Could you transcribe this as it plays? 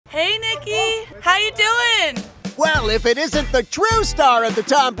Hey, Nikki. How you doing? Well, if it isn't the true star of the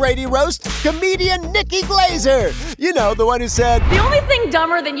Tom Brady roast, comedian Nikki Glaser. You know, the one who said, "The only thing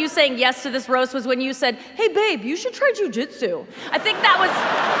dumber than you saying yes to this roast was when you said, hey, babe, you should try jujitsu." I think that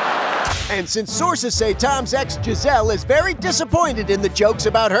was... And since sources say Tom's ex Gisele is very disappointed in the jokes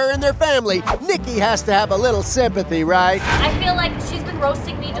about her and their family, Nikki has to have a little sympathy, right? I feel like she's been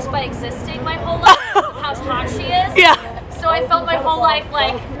roasting me just by existing my whole life, how hot she is. Yeah. So I felt my whole life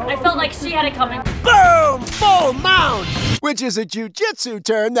I felt like she had it coming. Boom! Full mount! Which is a jujitsu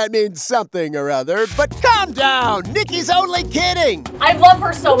term that means something or other. But calm down! Nikki's only kidding! I love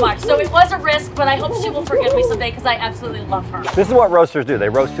her so much, so it was a risk, but I hope she will forgive me someday because I absolutely love her. This is what roasters do. They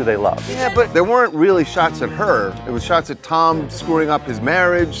roast who they love. Yeah, but there weren't really shots at her. It was shots at Tom screwing up his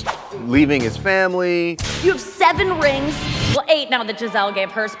marriage, leaving his family. You have 7 rings. Well, 8 now that Gisele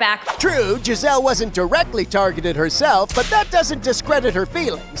gave hers back. True, Gisele wasn't directly targeted herself, but that doesn't discredit her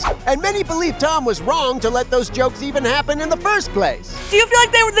feelings. And many believe Tom was wrong to let those jokes even happen in the first place. Do you feel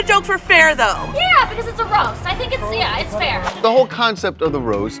like the jokes were fair, though? Yeah, because it's a roast. I think it's fair. The whole concept of the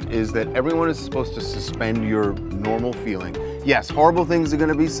roast is that everyone is supposed to suspend your normal feeling. Yes, horrible things are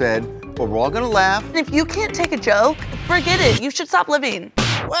gonna be said, but we're all gonna laugh. If you can't take a joke, forget it. You should stop living.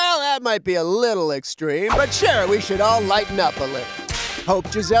 Well, that might be a little extreme, but sure, we should all lighten up a little.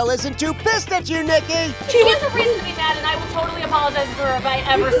 Hope Gisele isn't too pissed at you, Nikki. She has a reason to be mad, and I will totally apologize to her if I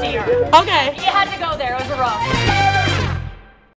ever see her. Okay. You had to go there. It was a roast.